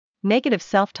negative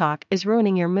self-talk is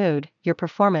ruining your mood, your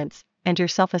performance, and your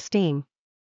self-esteem.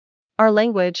 Our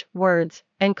language, words,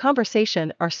 and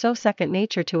conversation are so second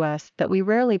nature to us that we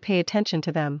rarely pay attention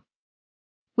to them.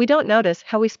 We don't notice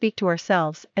how we speak to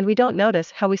ourselves, and we don't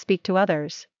notice how we speak to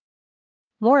others.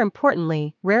 More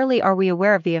importantly, rarely are we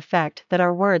aware of the effect that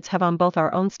our words have on both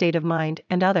our own state of mind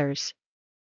and others.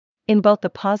 In both the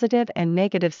positive and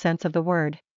negative sense of the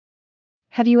word.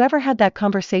 Have you ever had that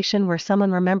conversation where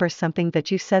someone remembers something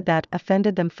that you said that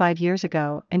offended them 5 years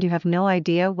ago and you have no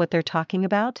idea what they're talking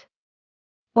about?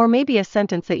 Or maybe a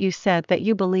sentence that you said that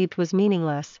you believed was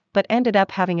meaningless, but ended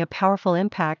up having a powerful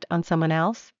impact on someone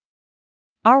else?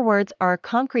 Our words are a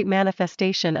concrete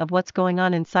manifestation of what's going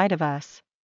on inside of us.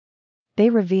 They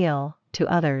reveal, to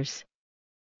others,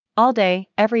 all day,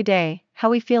 every day, how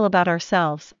we feel about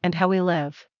ourselves and how we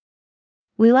live.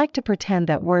 We like to pretend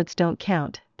that words don't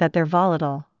count, that they're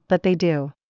volatile, but they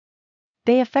do.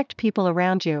 They affect people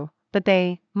around you, but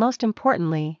they, most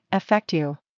importantly, affect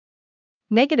you.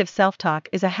 Negative self-talk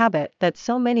is a habit that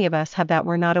so many of us have that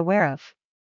we're not aware of.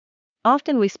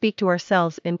 Often we speak to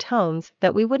ourselves in tones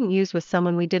that we wouldn't use with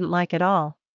someone we didn't like at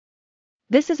all.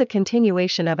 This is a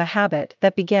continuation of a habit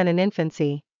that began in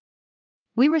infancy.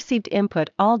 We received input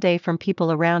all day from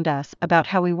people around us about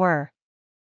how we were.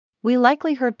 We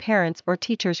likely heard parents or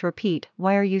teachers repeat,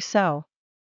 "Why are you so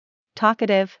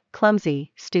talkative,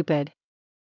 clumsy, stupid?"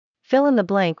 Fill in the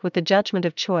blank with the judgment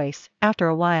of choice. After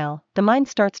a while, the mind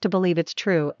starts to believe it's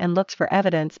true and looks for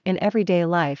evidence in everyday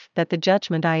life that the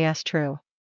judgment is true.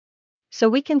 So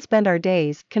we can spend our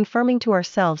days confirming to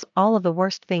ourselves all of the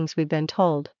worst things we've been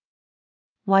told.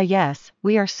 Why yes,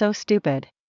 we are so stupid.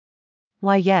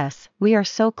 Why yes, we are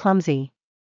so clumsy.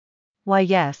 Why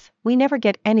yes, we never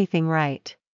get anything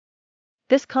right.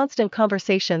 This constant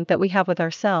conversation that we have with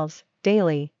ourselves,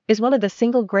 daily, is one of the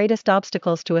single greatest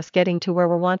obstacles to us getting to where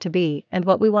we want to be and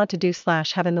what we want to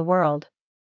do/have in the world.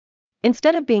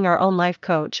 Instead of being our own life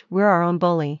coach, we're our own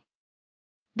bully.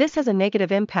 This has a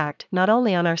negative impact not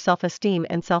only on our self-esteem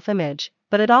and self-image,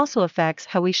 but it also affects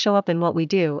how we show up in what we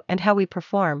do and how we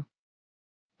perform.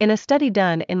 In a study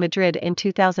done in Madrid in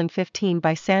 2015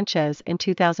 by Sanchez in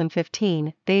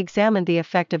 2015, they examined the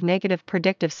effect of negative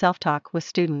predictive self-talk with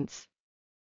students.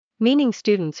 Meaning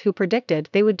students who predicted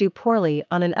they would do poorly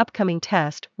on an upcoming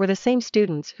test were the same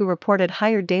students who reported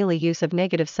higher daily use of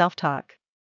negative self-talk.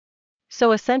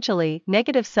 So essentially,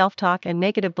 negative self-talk and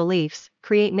negative beliefs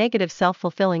create negative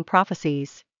self-fulfilling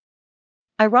prophecies.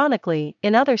 Ironically,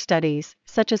 in other studies,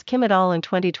 such as Kim et al. In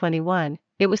 2021,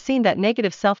 it was seen that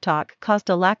negative self-talk caused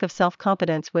a lack of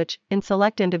self-confidence which, in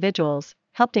select individuals,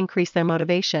 helped increase their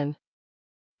motivation.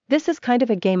 This is kind of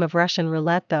a game of Russian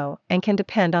roulette though, and can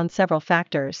depend on several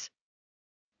factors.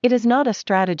 It is not a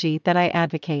strategy that I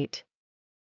advocate.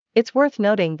 It's worth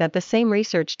noting that the same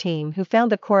research team who found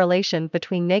the correlation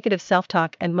between negative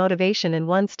self-talk and motivation in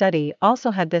one study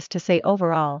also had this to say: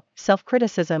 overall,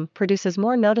 self-criticism produces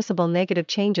more noticeable negative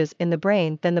changes in the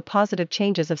brain than the positive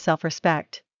changes of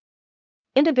self-respect.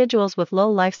 Individuals with low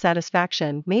life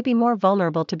satisfaction may be more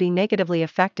vulnerable to be negatively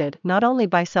affected not only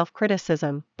by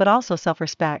self-criticism, but also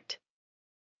self-respect.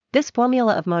 This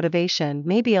formula of motivation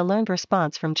may be a learned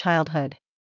response from childhood.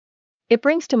 It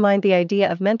brings to mind the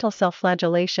idea of mental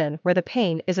self-flagellation where the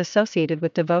pain is associated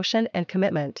with devotion and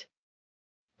commitment.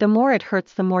 The more it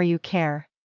hurts, the more you care.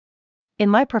 In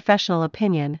my professional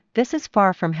opinion, this is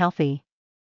far from healthy.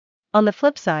 On the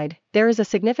flip side, there is a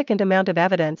significant amount of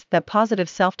evidence that positive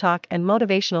self-talk and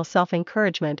motivational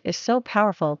self-encouragement is so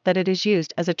powerful that it is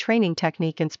used as a training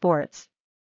technique in sports.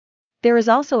 There is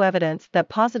also evidence that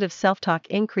positive self-talk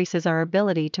increases our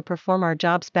ability to perform our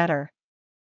jobs better.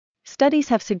 Studies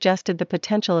have suggested the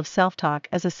potential of self-talk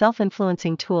as a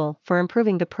self-influencing tool for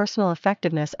improving the personal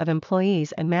effectiveness of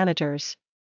employees and managers.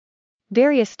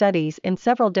 Various studies in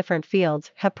several different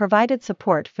fields have provided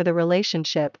support for the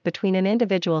relationship between an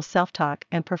individual's self-talk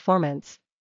and performance.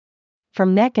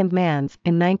 From Neck and Mans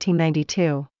in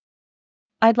 1992.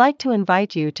 I'd like to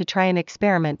invite you to try an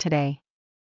experiment today.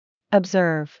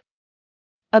 Observe.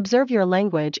 Observe your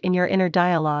language in your inner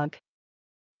dialogue.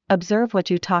 Observe what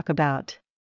you talk about.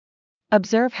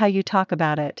 Observe how you talk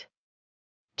about it.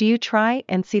 Do you try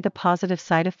and see the positive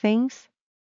side of things?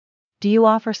 Do you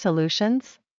offer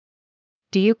solutions?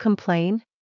 Do you complain?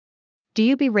 Do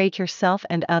you berate yourself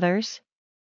and others?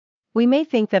 We may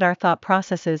think that our thought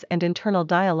processes and internal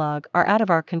dialogue are out of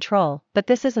our control, but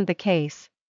this isn't the case.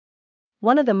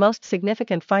 One of the most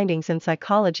significant findings in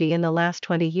psychology in the last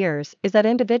 20 years is that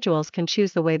individuals can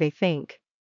choose the way they think.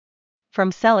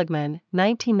 From Seligman,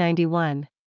 1991.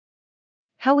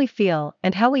 How we feel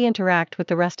and how we interact with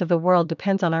the rest of the world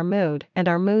depends on our mood, and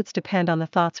our moods depend on the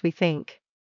thoughts we think.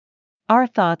 Our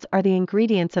thoughts are the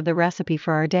ingredients of the recipe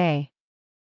for our day.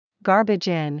 Garbage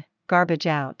in, garbage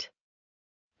out.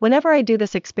 Whenever I do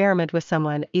this experiment with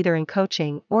someone, either in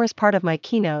coaching or as part of my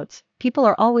keynotes, people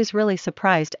are always really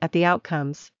surprised at the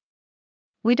outcomes.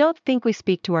 We don't think we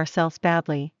speak to ourselves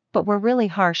badly, but we're really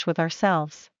harsh with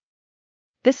ourselves.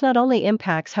 This not only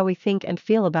impacts how we think and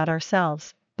feel about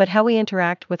ourselves, but how we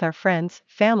interact with our friends,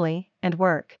 family, and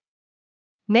work.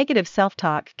 Negative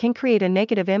self-talk can create a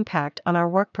negative impact on our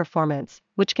work performance,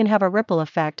 which can have a ripple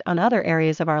effect on other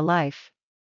areas of our life.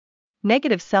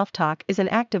 Negative self-talk is an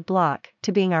active block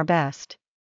to being our best.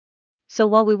 So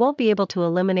while we won't be able to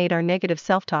eliminate our negative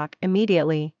self-talk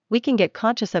immediately, we can get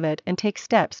conscious of it and take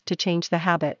steps to change the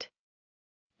habit.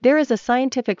 There is a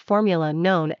scientific formula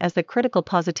known as the critical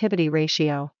positivity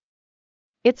ratio.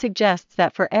 It suggests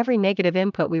that for every negative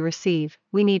input we receive,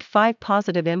 we need 5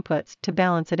 positive inputs to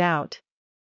balance it out.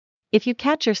 If you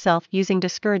catch yourself using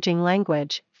discouraging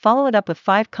language, follow it up with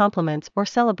 5 compliments or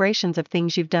celebrations of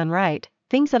things you've done right,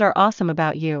 things that are awesome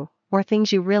about you, or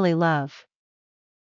things you really love.